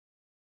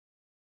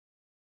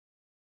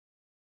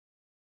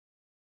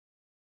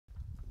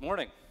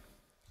Morning.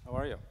 How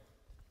are you?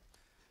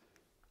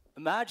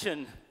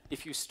 Imagine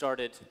if you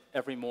started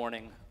every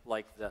morning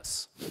like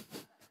this.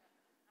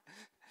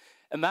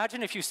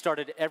 Imagine if you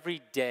started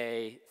every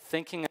day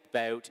thinking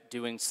about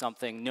doing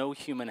something no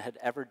human had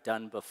ever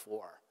done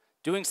before.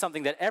 Doing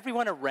something that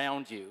everyone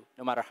around you,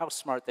 no matter how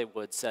smart they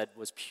would, said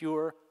was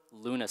pure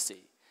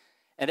lunacy.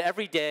 And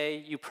every day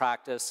you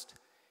practiced,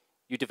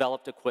 you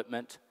developed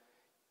equipment,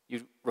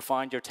 you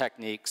refined your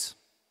techniques,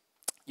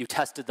 you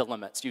tested the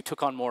limits, you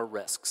took on more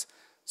risks,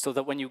 so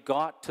that when you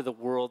got to the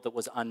world that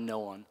was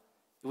unknown,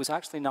 it was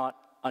actually not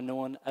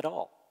unknown at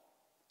all.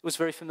 It was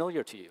very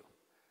familiar to you.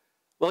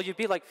 Well, you'd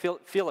be like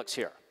Felix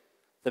here,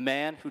 the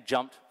man who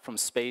jumped from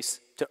space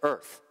to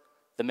Earth,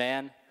 the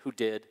man who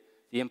did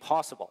the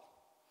impossible.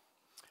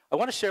 I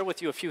want to share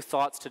with you a few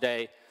thoughts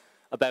today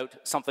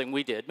about something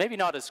we did, maybe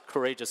not as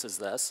courageous as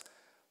this,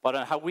 but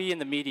on how we in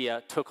the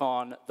media took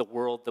on the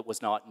world that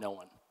was not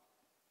known,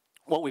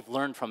 what we've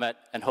learned from it,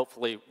 and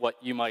hopefully what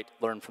you might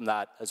learn from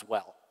that as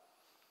well.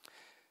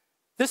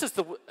 This is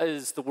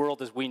the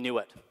world as we knew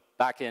it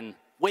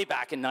way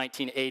back in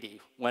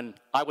 1980, when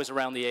I was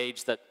around the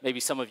age that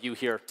maybe some of you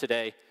here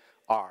today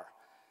are.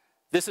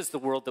 This is the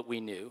world that we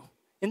knew.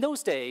 In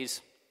those days,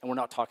 and we're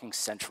not talking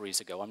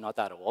centuries ago, I'm not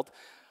that old,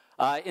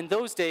 in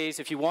those days,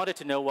 if you wanted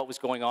to know what was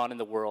going on in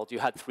the world, you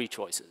had three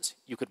choices.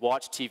 You could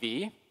watch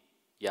TV.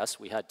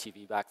 Yes, we had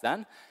TV back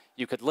then.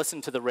 You could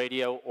listen to the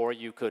radio, or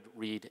you could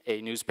read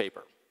a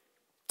newspaper.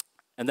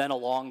 And then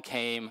along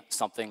came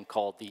something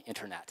called the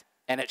internet,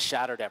 and it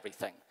shattered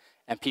everything.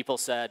 And people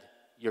said,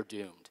 you're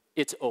doomed.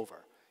 It's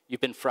over.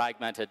 You've been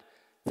fragmented.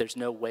 There's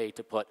no way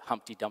to put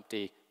Humpty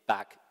Dumpty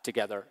back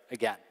together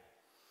again.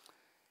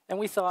 And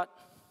we thought,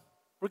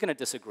 we're going to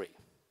disagree.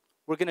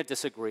 We're going to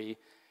disagree,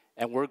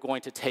 and we're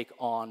going to take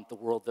on the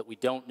world that we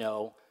don't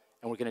know,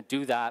 and we're going to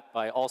do that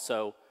by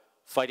also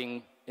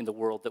fighting in the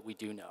world that we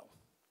do know.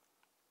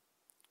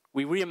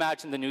 We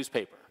reimagined the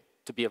newspaper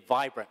to be a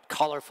vibrant,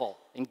 colorful,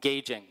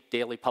 engaging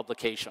daily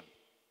publication.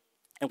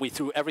 And we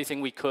threw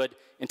everything we could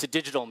into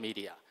digital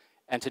media.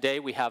 And today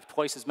we have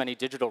twice as many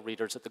digital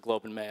readers at the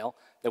Globe and Mail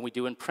than we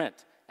do in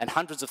print, and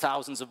hundreds of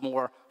thousands of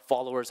more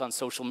followers on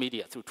social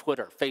media through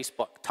Twitter,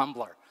 Facebook,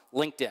 Tumblr,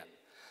 LinkedIn.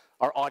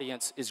 Our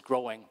audience is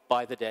growing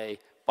by the day,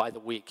 by the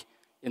week,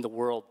 in the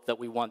world that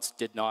we once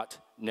did not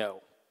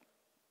know.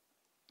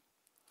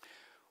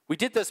 We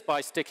did this by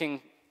sticking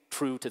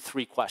true to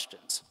three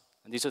questions.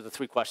 And these are the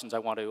three questions I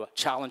want to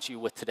challenge you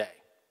with today.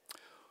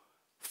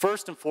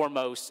 First and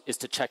foremost is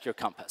to check your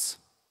compass.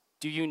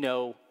 Do you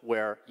know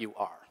where you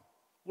are?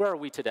 Where are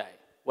we today?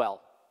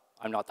 Well,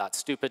 I'm not that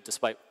stupid,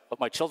 despite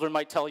what my children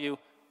might tell you.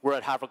 We're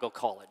at Havergal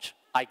College.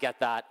 I get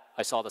that.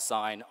 I saw the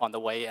sign on the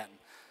way in.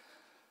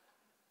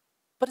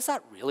 But is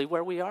that really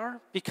where we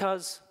are?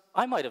 Because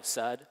I might have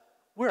said,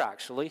 we're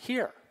actually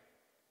here.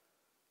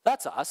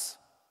 That's us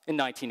in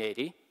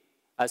 1980,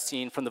 as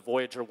seen from the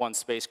Voyager 1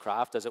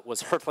 spacecraft as it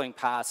was hurtling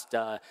past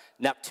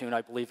Neptune,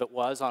 I believe it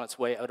was, on its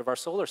way out of our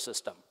solar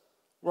system.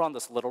 We're on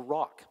this little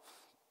rock.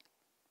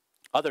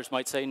 Others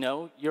might say,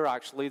 no, you're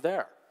actually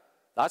there.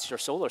 That's your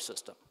solar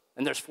system.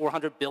 And there's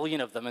 400 billion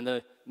of them in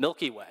the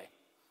Milky Way.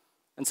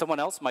 And someone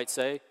else might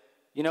say,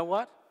 you know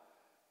what?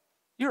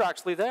 You're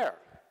actually there.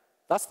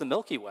 That's the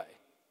Milky Way.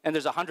 And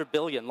there's 100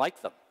 billion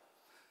like them.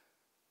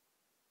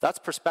 That's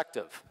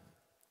perspective.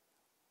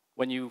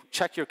 When you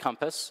check your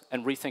compass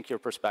and rethink your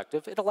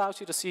perspective, it allows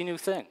you to see new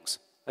things.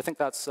 I think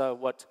that's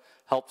what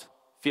helped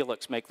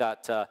Felix make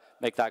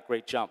that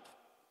great jump.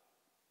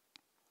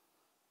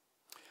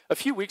 A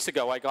few weeks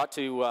ago, I got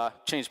to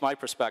change my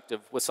perspective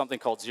with something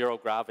called zero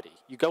gravity.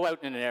 You go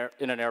out in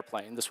an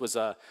airplane. This was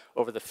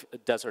over the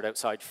desert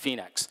outside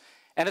Phoenix.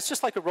 And it's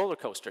just like a roller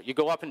coaster. You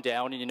go up and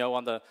down, and you know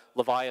on the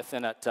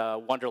Leviathan at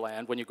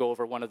Wonderland, when you go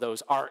over one of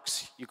those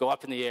arcs, you go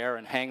up in the air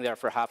and hang there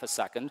for half a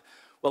second.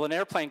 Well, an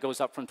airplane goes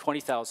up from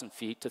 20,000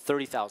 feet to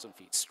 30,000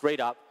 feet, straight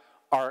up,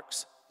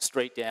 arcs,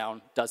 straight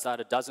down, does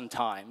that a dozen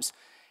times.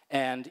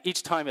 And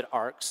each time it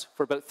arcs,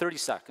 for about 30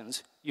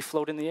 seconds, you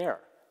float in the air.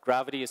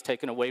 Gravity is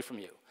taken away from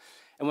you.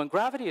 And when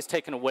gravity is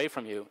taken away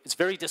from you, it's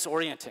very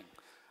disorienting.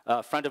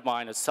 A friend of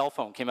mine, his cell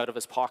phone came out of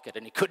his pocket,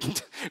 and he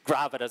couldn't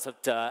grab it as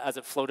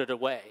it floated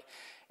away.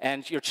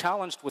 And you're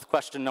challenged with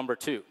question number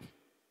 2,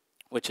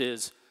 which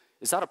is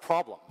that a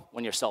problem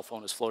when your cell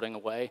phone is floating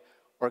away,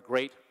 or a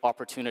great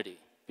opportunity?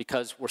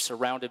 Because we're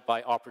surrounded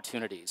by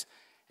opportunities.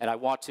 And I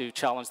want to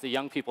challenge the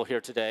young people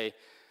here today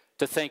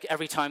to think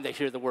every time they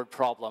hear the word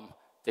problem,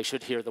 they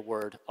should hear the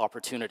word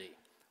opportunity.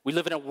 We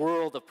live in a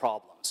world of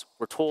problems.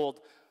 We're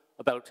told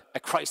about a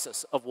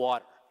crisis of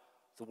water.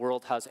 The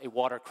world has a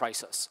water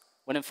crisis,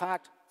 when in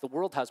fact, the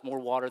world has more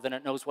water than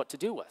it knows what to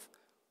do with.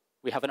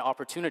 We have an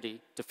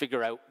opportunity to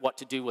figure out what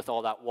to do with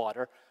all that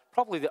water.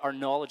 Probably our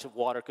knowledge of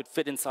water could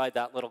fit inside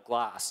that little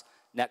glass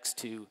next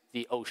to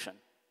the ocean.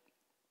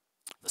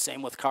 The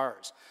same with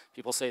cars.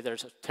 People say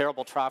there's a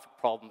terrible traffic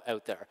problem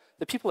out there.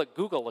 The people at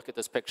Google look at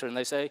this picture and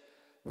they say,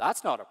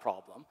 that's not a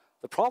problem.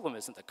 The problem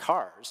isn't the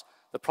cars.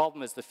 The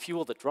problem is the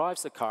fuel that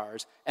drives the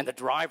cars and the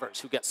drivers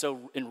who get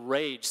so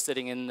enraged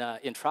sitting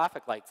in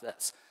traffic like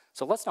this.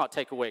 So let's not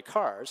take away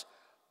cars.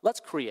 let's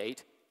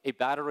create a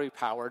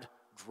battery-powered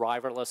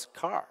driverless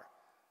car.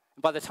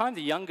 And by the time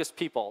the youngest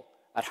people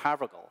at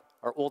Havergal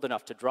are old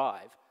enough to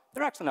drive,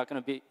 they're actually not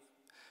going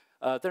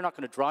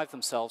to drive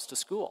themselves to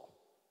school.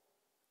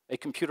 A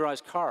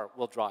computerized car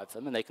will drive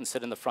them, and they can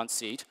sit in the front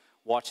seat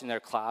watching their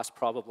class,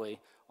 probably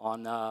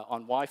on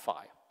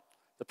Wi-Fi.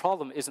 The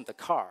problem isn't the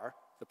car.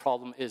 The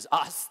problem is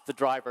us, the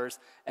drivers,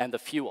 and the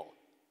fuel.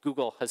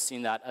 Google has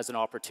seen that as an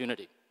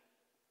opportunity.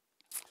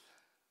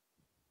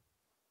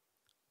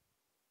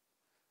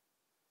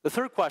 The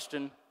third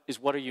question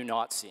is, what are you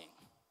not seeing?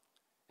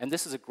 And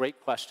this is a great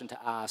question to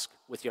ask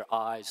with your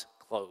eyes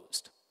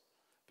closed.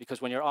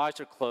 Because when your eyes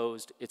are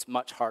closed, it's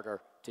much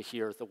harder to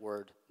hear the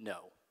word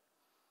no.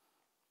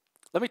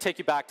 Let me take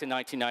you back to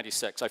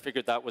 1996. I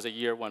figured that was a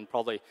year when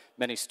probably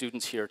many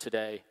students here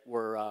today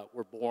were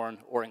born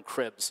or in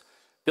cribs.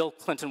 Bill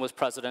Clinton was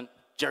president.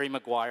 Jerry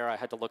Maguire, I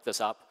had to look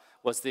this up,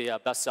 was the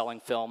best-selling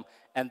film.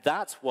 And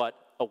that's what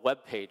a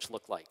web page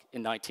looked like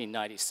in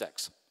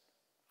 1996.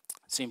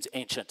 Seems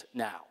ancient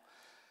now.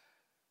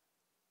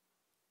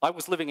 I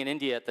was living in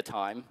India at the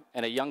time,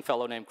 and a young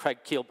fellow named Craig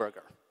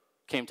Kielberger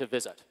came to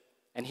visit.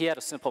 And he had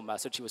a simple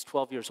message. He was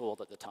 12 years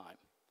old at the time.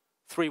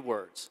 3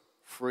 words: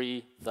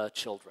 free the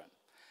children.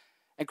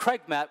 And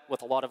Craig met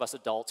with a lot of us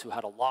adults who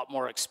had a lot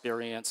more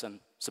experience and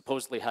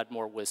supposedly had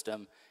more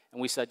wisdom. And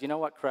we said, you know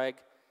what, Craig?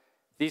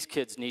 These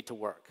kids need to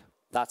work.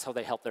 That's how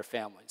they help their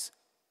families.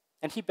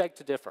 And he begged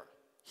to differ.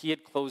 He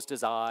had closed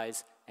his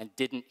eyes and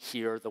didn't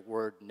hear the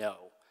word no.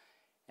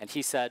 And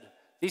he said,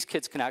 these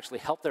kids can actually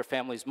help their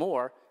families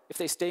more if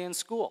they stay in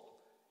school.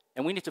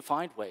 And we need to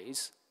find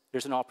ways,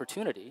 there's an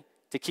opportunity,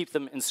 to keep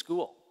them in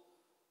school.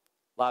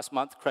 Last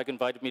month, Craig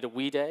invited me to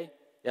We Day.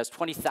 He has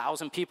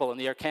 20,000 people in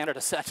the Air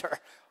Canada Centre,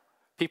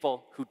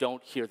 people who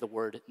don't hear the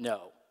word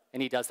no.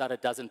 And he does that a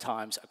dozen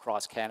times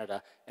across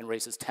Canada and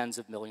raises tens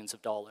of millions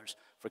of dollars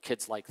for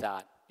kids like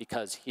that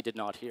because he did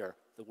not hear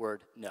the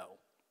word no.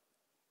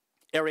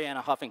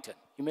 Arianna Huffington,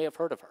 you may have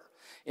heard of her.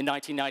 In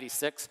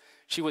 1996,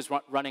 she was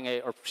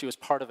she was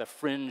part of a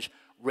fringe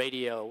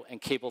radio and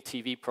cable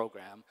TV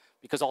program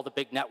because all the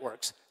big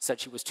networks said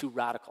she was too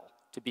radical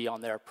to be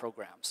on their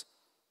programs.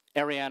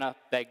 Arianna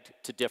begged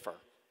to differ.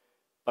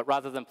 But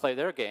rather than play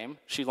their game,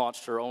 she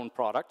launched her own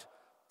product,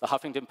 the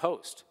Huffington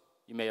Post.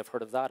 You may have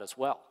heard of that as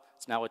well.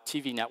 It's now a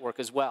TV network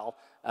as well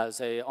as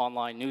an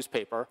online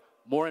newspaper,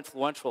 more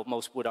influential,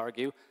 most would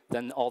argue,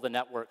 than all the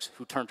networks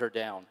who turned her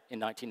down in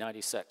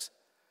 1996.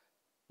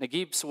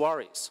 Naguib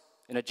Sawiris,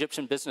 an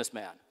Egyptian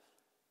businessman,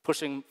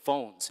 pushing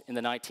phones in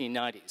the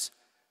 1990s,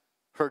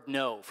 heard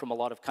no from a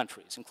lot of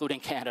countries, including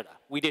Canada.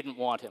 We didn't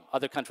want him.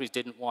 Other countries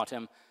didn't want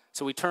him.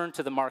 So he turned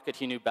to the market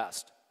he knew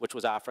best, which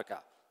was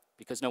Africa,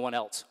 because no one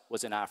else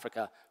was in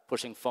Africa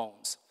pushing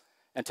phones.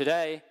 And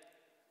today,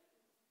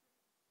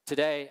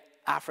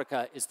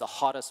 Africa is the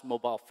hottest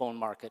mobile phone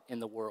market in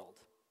the world.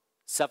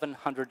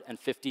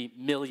 750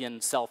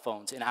 million cell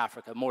phones in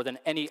Africa, more than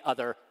any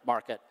other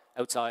market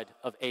outside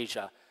of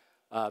Asia,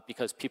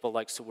 because people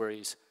like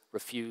Sawiris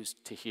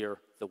refused to hear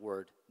the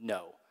word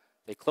no.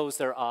 They closed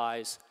their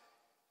eyes,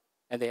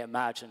 and they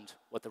imagined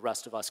what the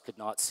rest of us could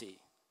not see.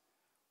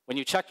 When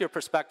you check your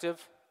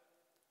perspective,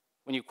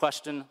 when you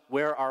question,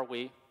 where are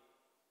we?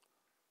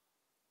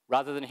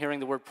 Rather than hearing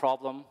the word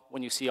problem,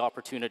 when you see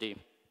opportunity,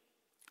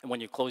 and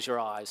when you close your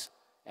eyes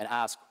and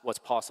ask what's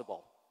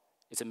possible,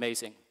 it's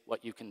amazing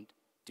what you can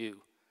do.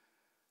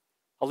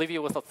 I'll leave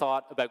you with a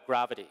thought about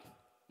gravity.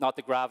 Not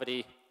the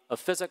gravity of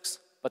physics,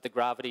 but the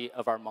gravity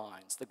of our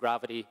minds, the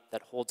gravity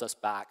that holds us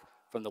back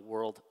from the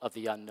world of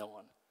the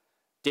unknown.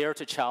 Dare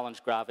to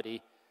challenge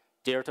gravity,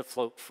 dare to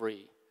float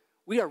free.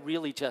 We are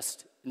really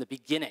just in the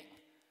beginning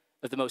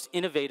of the most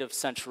innovative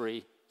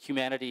century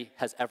humanity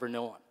has ever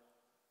known.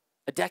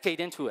 A decade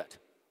into it,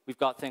 we've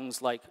got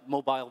things like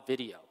mobile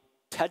video,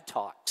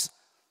 TEDTalks,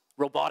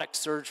 robotic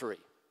surgery,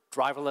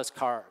 driverless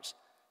cars,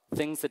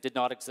 things that did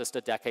not exist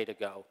a decade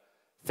ago.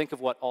 Think of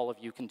what all of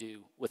you can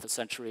do with a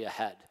century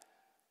ahead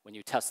when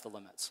you test the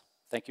limits.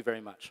 Thank you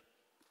very much.